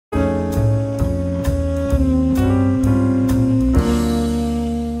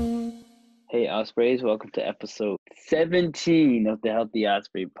Ospreys. Welcome to episode 17 of the Healthy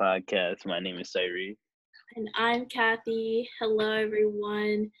Osprey Podcast. My name is Cire. And I'm Kathy. Hello,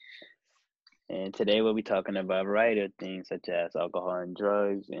 everyone. And today we'll be talking about a variety of things such as alcohol and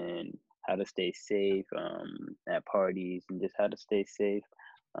drugs and how to stay safe at parties and just how to stay safe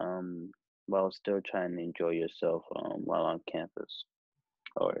while still trying to enjoy yourself while on campus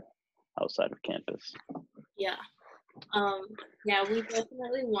or outside of campus. Yeah. We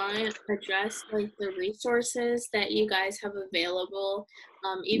definitely want to address the resources that you guys have available,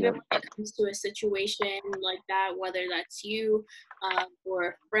 even when it comes to a situation like that, whether that's you or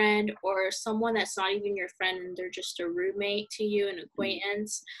a friend or someone that's not even your friend and they're just a roommate to you, an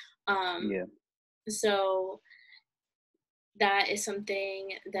acquaintance. So that is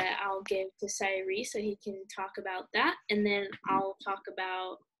something that I'll give to Cire so he can talk about that, and then I'll talk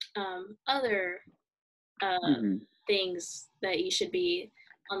about other things that you should be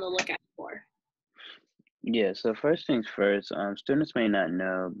on the lookout for. Yeah, so first things first, students may not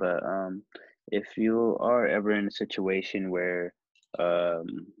know, but if you are ever in a situation where,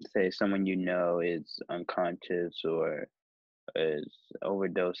 say, someone you know is unconscious or is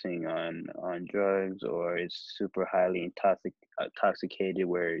overdosing on drugs or is super highly intoxicated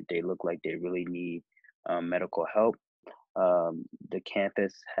where they look like they really need medical help, the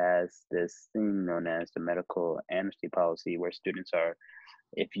campus has this thing known as the medical amnesty policy where students are,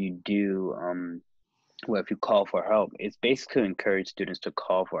 if you do, if you call for help, it's basically to encourage students to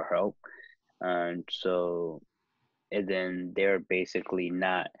call for help. And then they are basically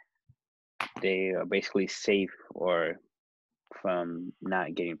safe or from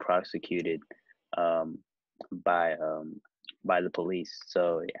not getting prosecuted by the police.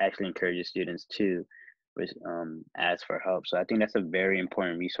 So it actually encourages students to ask for help. So I think that's a very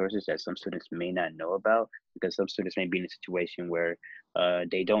important resources that some students may not know about, because some students may be in a situation where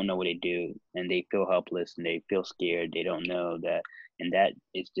they don't know what they do and they feel helpless and they feel scared. They don't know that, and that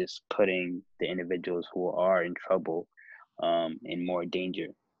is just putting the individuals who are in trouble in more danger.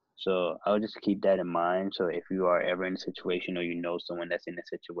 So I'll just keep that in mind. So if you are ever in a situation or you know someone that's in a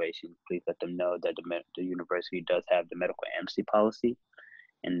situation, please let them know that the university does have the medical amnesty policy,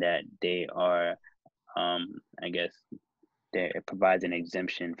 and that they are, I guess, it provides an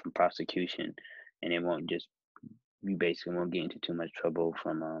exemption from prosecution, and you basically won't get into too much trouble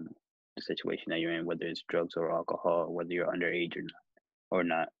from the situation that you're in, whether it's drugs or alcohol, or whether you're underage or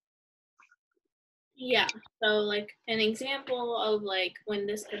not. Yeah, so an example of when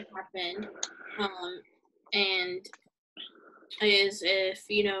this could happen, and is if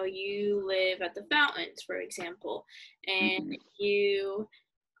you live at the fountains, for example, and you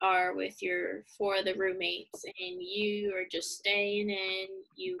are with your 4 other roommates and you are just staying in,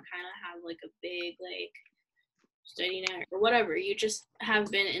 you kind of have a big study night or whatever, you just have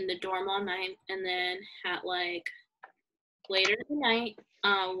been in the dorm all night, and then at later in the night,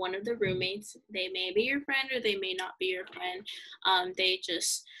 one of the roommates, they may be your friend or they may not be your friend, they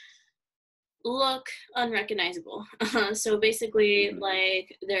just look unrecognizable. So basically,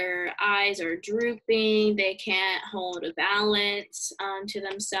 their eyes are drooping, they can't hold a balance to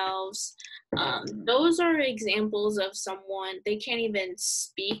themselves. Those are examples of someone, they can't even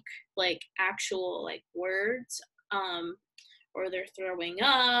speak actual words, or they're throwing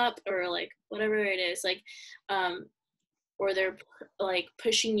up, or whatever it is, or they're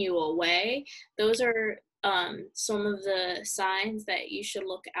pushing you away. Those are some of the signs that you should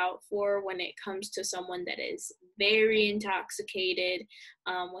look out for when it comes to someone that is very intoxicated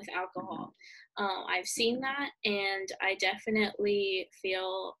with alcohol. I've seen that, and I definitely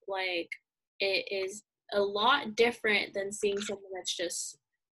feel like it is a lot different than seeing someone that's just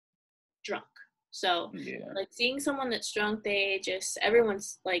drunk. So seeing someone that's drunk,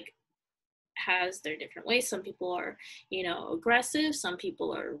 everyone's has their different ways. Some people are, aggressive, some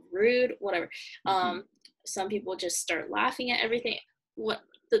people are rude, whatever. Some people just start laughing at everything. What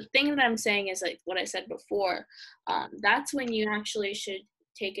the thing that I'm saying is what I said before, that's when you actually should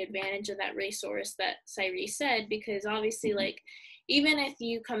take advantage of that resource that Cire said, because obviously even if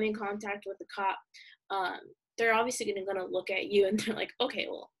you come in contact with the cop, they're obviously going to look at you and they're like, okay,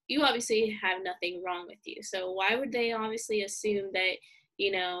 well, you obviously have nothing wrong with you, so why would they obviously assume that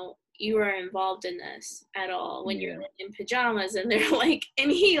you are involved in this at all when you're in pajamas and they're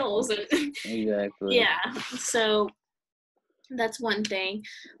in heels and Exactly. Yeah, so that's one thing.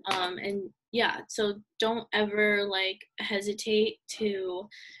 So don't ever hesitate to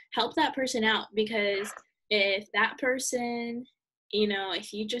help that person out, because if that person,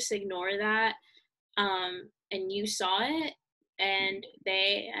 if you just ignore that, and you saw it and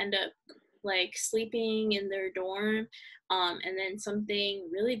they end up like sleeping in their dorm, and then something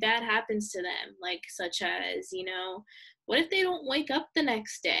really bad happens to them, like such as, you know, what if they don't wake up the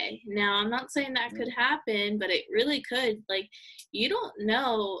next day? Now, I'm not saying that could happen, but it really could. Like, you don't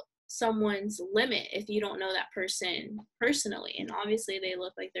know someone's limit if you don't know that person personally, and obviously they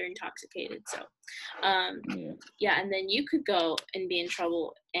look like they're intoxicated. So yeah, and then you could go and be in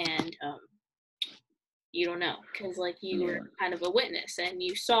trouble, and you don't know, because like you were kind of a witness and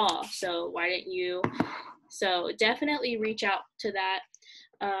you saw, so why didn't you? So definitely reach out to that.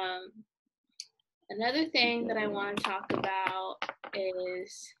 Another thing that I want to talk about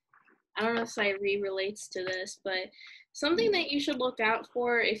is, I don't know if Cire relates to this, but something that you should look out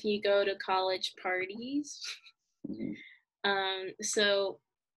for if you go to college parties. So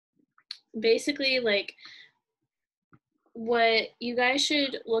basically, like, what you guys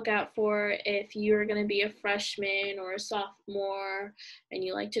should look out for if you're going to be a freshman or a sophomore and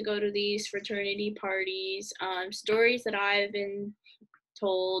you like to go to these fraternity parties, stories that I've been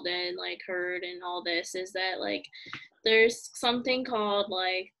told and like heard and all this is that like there's something called,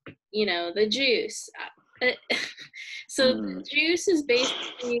 like, you know, the juice. So the juice is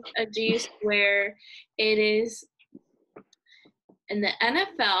basically a juice where it is in the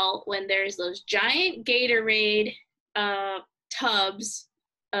NFL when there's those giant Gatorade tubs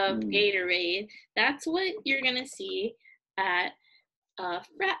of Gatorade. That's what you're gonna see at a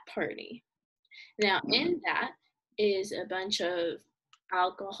frat party. Now, in that is a bunch of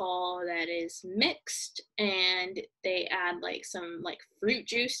alcohol that is mixed, and they add like some like fruit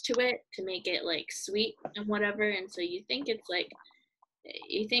juice to it to make it like sweet and whatever, and so you think it's like,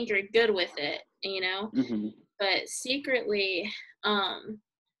 you think you're good with it, you know. But secretly,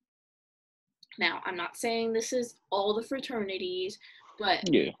 now I'm not saying this is all the fraternities, but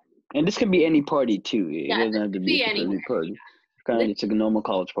and this could be any party too. It doesn't have to be a any party. Kind of just like a normal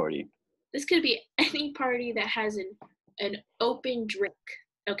college party. This could be any party that has an open drink,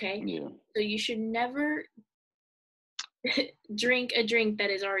 okay? So you should never drink a drink that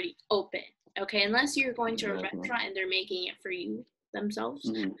is already open, okay? Unless you're going to a restaurant and they're making it for you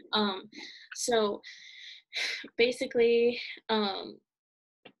themselves. So basically,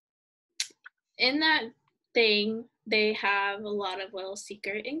 in that thing, they have a lot of little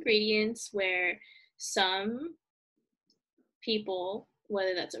secret ingredients where some people,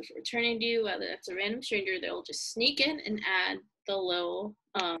 whether that's a fraternity, whether that's a random stranger, they'll just sneak in and add the little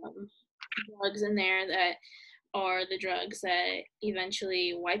drugs in there that are the drugs that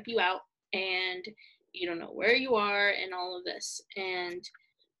eventually wipe you out, and you don't know where you are and all of this. And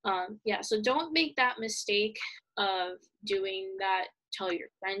yeah, so don't make that mistake of doing that. Tell your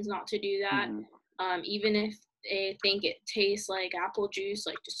friends not to do that. Even if they think it tastes like apple juice,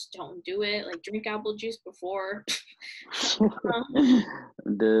 like, just don't do it. Like, drink apple juice before.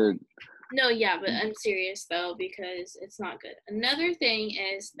 No, yeah, but I'm serious though, because it's not good. Another thing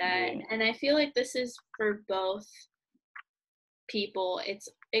is that, and I feel like this is for both people,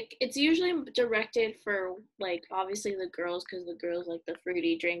 it's usually directed for, like, obviously the girls, because the girls like the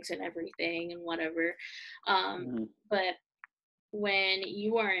fruity drinks and everything and whatever, but when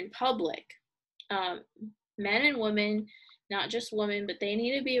you are in public, men and women, not just women, but they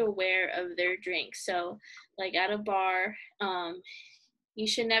need to be aware of their drinks. So like at a bar, you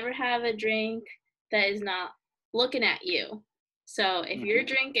should never have a drink that is not looking at you. So if your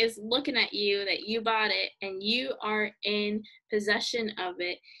drink is looking at you, that you bought it, and you are in possession of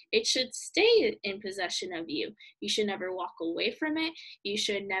it, it should stay in possession of you. You should never walk away from it. You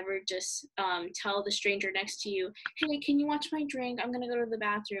should never just tell the stranger next to you, hey, can you watch my drink? I'm going to go to the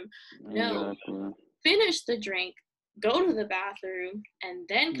bathroom. No, finish the drink, go to the bathroom, and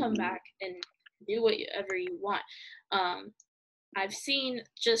then come back and do whatever you want. I've seen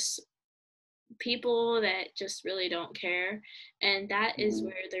just people that just really don't care, and that is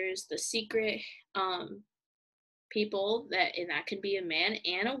where there's the secret people and that could be a man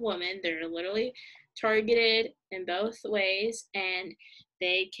and a woman. They're literally targeted in both ways, and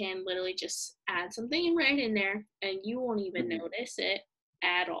they can literally just add something right in there and you won't even notice it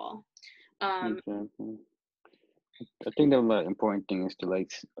at all. I think the important thing is to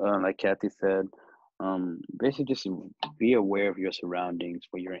like Kathy said, basically just be aware of your surroundings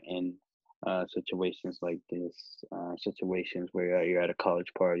when you're in situations like this, situations where you're at a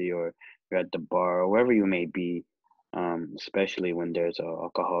college party or you're at the bar or wherever you may be, especially when there's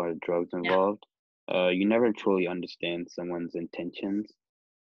alcohol or drugs involved. You never truly understand someone's intentions.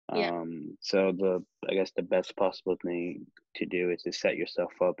 So I guess the best possible thing to do is to set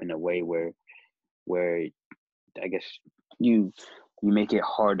yourself up in a way where I guess you make it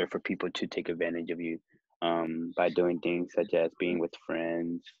harder for people to take advantage of you, by doing things such as being with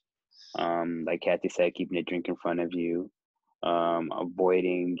friends, Like Kathy said, keeping a drink in front of you,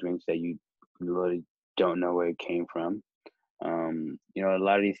 avoiding drinks that you literally don't know where it came from. A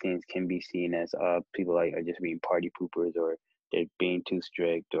lot of these things can be seen as people like are just being party poopers, or they're being too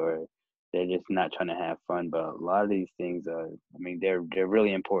strict, or they're just not trying to have fun. But a lot of these things are, I mean, they're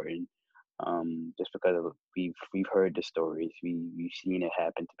really important. Just because we've heard the stories, we've seen it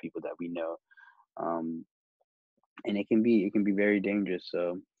happen to people that we know, and it can be very dangerous.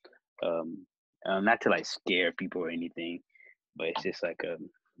 So, not to like scare people or anything, but it's It just like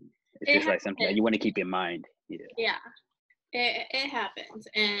something that happens. you want to keep in mind. Yeah. Yeah, it happens.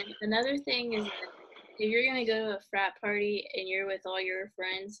 And another thing is that if you're gonna go to a frat party and you're with all your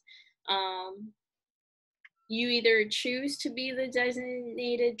friends, um, you either choose to be the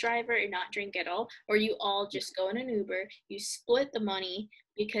designated driver and not drink at all, or you all just go in an Uber. You split the money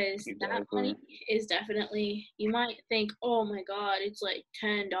because that money Exactly. is definitely, you might think, oh my God, it's like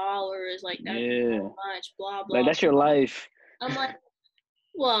 $10, like that's Yeah. so much, blah, Like blah. that's your life. I'm like,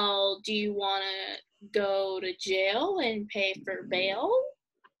 well, do you want to go to jail and pay for bail?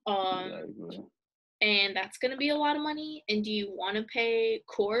 Um, Exactly. and that's going to be a lot of money. And do you want to pay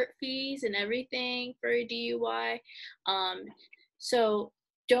court fees and everything for a DUI? So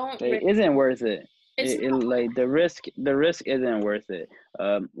don't It risk. isn't worth it. It's It not. like the risk isn't worth it.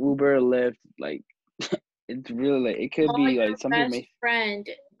 Uber, Lyft, like it's really like it could Call be like your some people best may friend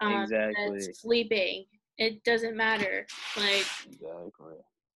that's exactly sleeping. It doesn't matter. Like exactly.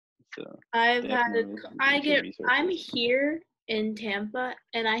 So I've had a, definitely I use your get, I'm resources. here in Tampa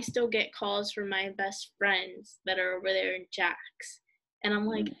and I still get calls from my best friends that are over there in Jack's. And I'm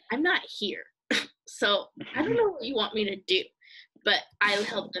like, Mm. I'm not here. So I don't know what you want me to do, but I'll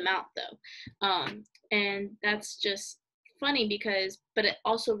help them out though. And that's just funny because, but it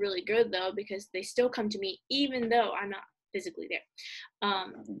also really good though, because they still come to me even though I'm not physically there.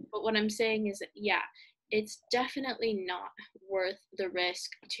 But what I'm saying is that, yeah, it's definitely not worth the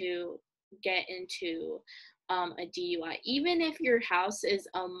risk to get into a DUI. Even if your house is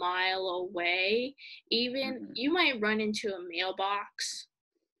a mile away, even Mhm. you might run into a mailbox,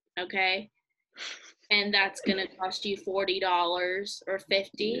 okay? And that's gonna cost you $40 or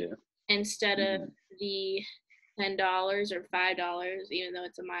 50 Yeah. instead of Hmm. the $10 or $5, even though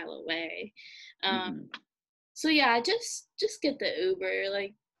it's a mile away. Um, Hmm. so yeah, just get the Uber,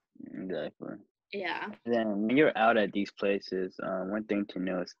 like Exactly. yeah. Then when you're out at these places, one thing to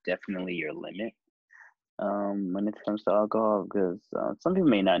know is definitely your limit. When it comes to alcohol, because some people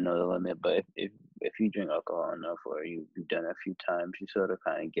may not know the limit, but if you drink alcohol enough, or you've done it a few times, you sort of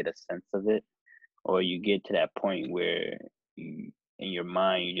kind of get a sense of it, or you get to that point where you, in your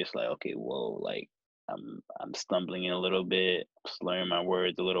mind, you're just like, okay, whoa, like I'm stumbling in a little bit, slurring my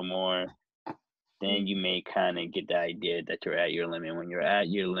words a little more. Then you may kind of get the idea that you're at your limit. When you're at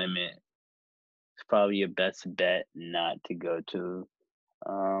your limit, it's probably your best bet not to go to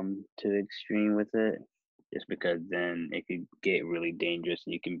the extreme with it, just because then it could get really dangerous,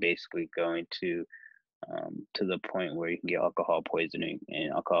 and you can basically go into to the point where you can get alcohol poisoning,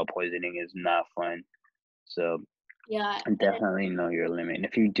 and alcohol poisoning is not fun. So Yeah, definitely know your limit. And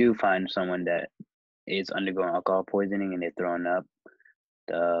if you do find someone that is undergoing alcohol poisoning and they're throwing up,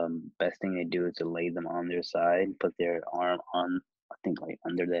 the best thing to do is to lay them on their side, put their arm on, I think like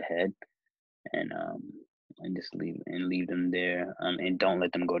under the head, and um just leave them there, and don't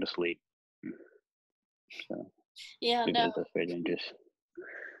let them go to sleep. So yeah, no, because that's very dangerous.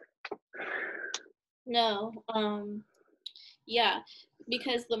 no. Yeah,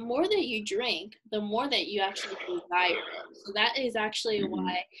 because the more that you drink, the more that you actually desire it. So that is actually Hmm.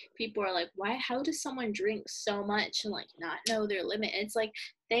 why people are like, why, how does someone drink so much and like not know their limit? And it's like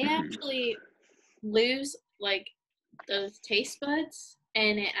they Hmm. actually lose like those taste buds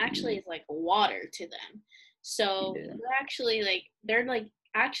and it actually Hmm. is like water to them. So Yeah, you're actually like, they're like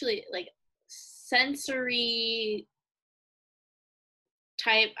actually like sensory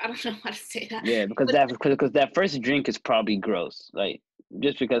type, I don't know how to say that. yeah, But because that first drink is probably gross, like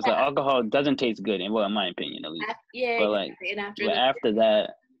just because like alcohol doesn't taste good, and well, in my opinion at least. yeah, But like, exactly. And after but the after that,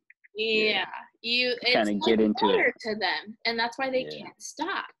 yeah, yeah, you kind it's of like get into it. water to them, and that's why they Yeah, can't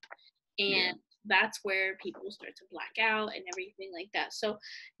stop. yeah, And that's where people start to black out and everything like that. So,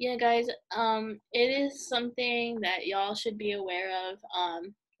 yeah, guys, it is something that y'all should be aware of.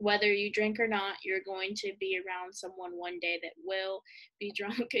 Whether you drink or not, you're going to be around someone one day that will be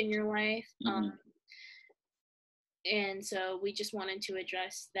drunk in your life. hmm, And so we just wanted to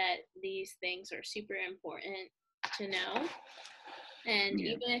address that these things are super important to know. And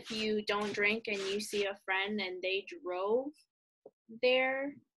yeah, even if you don't drink and you see a friend and they drove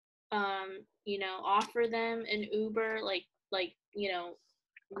there, offer them an Uber, like,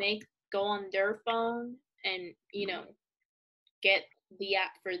 go on their phone and, you know, get the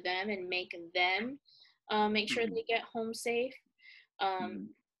app for them and make them make sure they get home safe.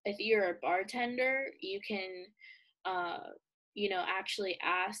 If you're a bartender, you can, you know, actually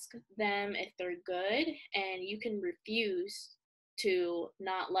ask them if they're good, and you can refuse to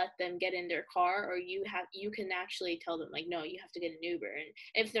not let them get in their car, or you can actually tell them, like, no, you have to get an Uber. And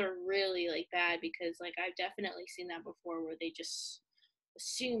if they're really like bad, because like I've definitely seen that before, where they just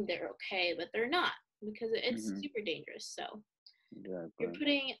assume they're okay, but they're not, because it's super dangerous. So you're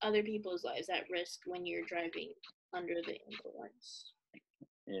putting other people's lives at risk when you're driving under the influence.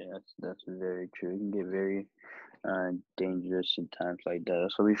 Yeah, that's very true. It can get very dangerous in times like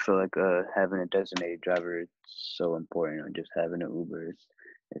that. So we feel like having a designated driver is so important, or just having an Uber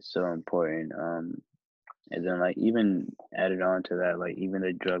is so important. And then like even added on to that, like even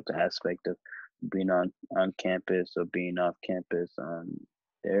the drugs aspect of being on campus or being off campus,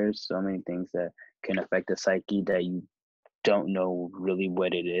 there's so many things that can affect the psyche that you don't know really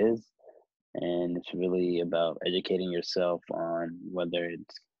what it is. And it's really about educating yourself on whether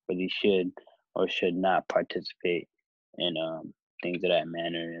it's really should or should not participate in things of that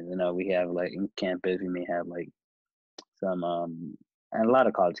manner. And you know, we have like in campus, we may have like some and a lot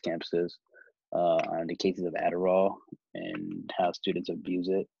of college campuses on the cases of Adderall and how students abuse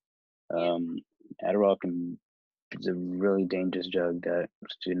it. Adderall is a really dangerous drug that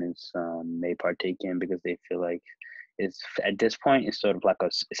students may partake in because they feel like it's, at this point, it's sort of like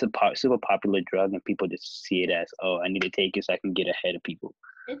it's a super popular drug, and people just see it as, oh, I need to take it so I can get ahead of people.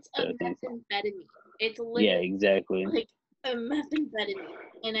 It's a methamphetamine. It's literally, yeah, exactly, like a methamphetamine.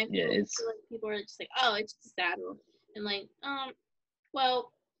 And I feel like people are just like, oh, it's just Adderall, and like,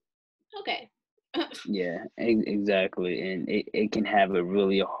 well, okay. Yeah, exactly, and it can have a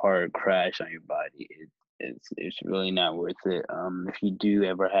really hard crash on your body. It's really not worth it. If you do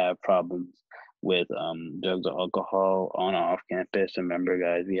ever have problems with drugs or alcohol on or off campus, remember,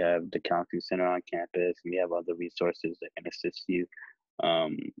 guys, we have the counseling center on campus, and we have other resources that can assist you.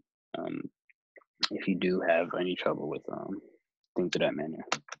 Um, um, if you do have any trouble with things of that manner.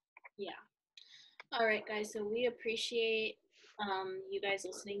 Yeah. All right, guys. So we appreciate you guys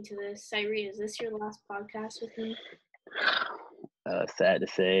listening to this. Cire, is this your last podcast with me? Sad to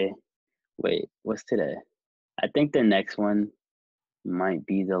say. Wait, what's today? I think the next one might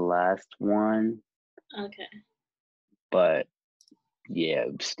be the last one. Okay. But yeah,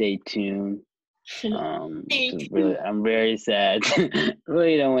 stay tuned. Really, I'm very sad.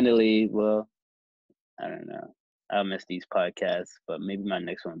 Really don't want to leave. Well, I don't know. I'll miss these podcasts, but maybe my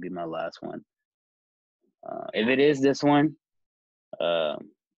next one will be my last one. If it is this one, I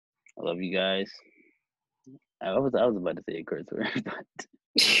love you guys. I was about to say a curse word,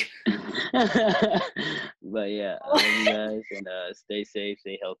 but yeah, I love you guys, and stay safe,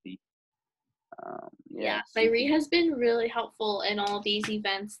 stay healthy. Yeah, Cire has been really helpful in all these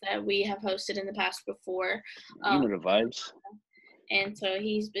events that we have hosted in the past before. You know the vibes. And so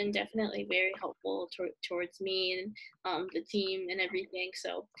he's been definitely very helpful towards me and the team and everything.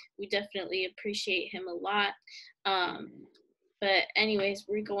 So we definitely appreciate him a lot. But anyways,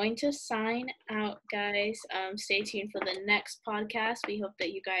 we're going to sign out, guys. Stay tuned for the next podcast. We hope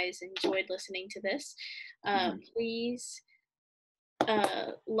that you guys enjoyed listening to this. Please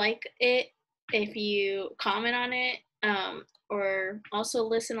like it if you comment on it, or also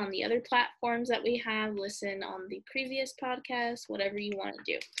listen on the other platforms that we have. Listen on the previous podcast, whatever you want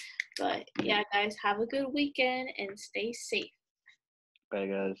to do. But yeah, guys, have a good weekend and stay safe. Bye,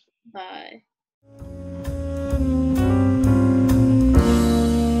 guys. Bye.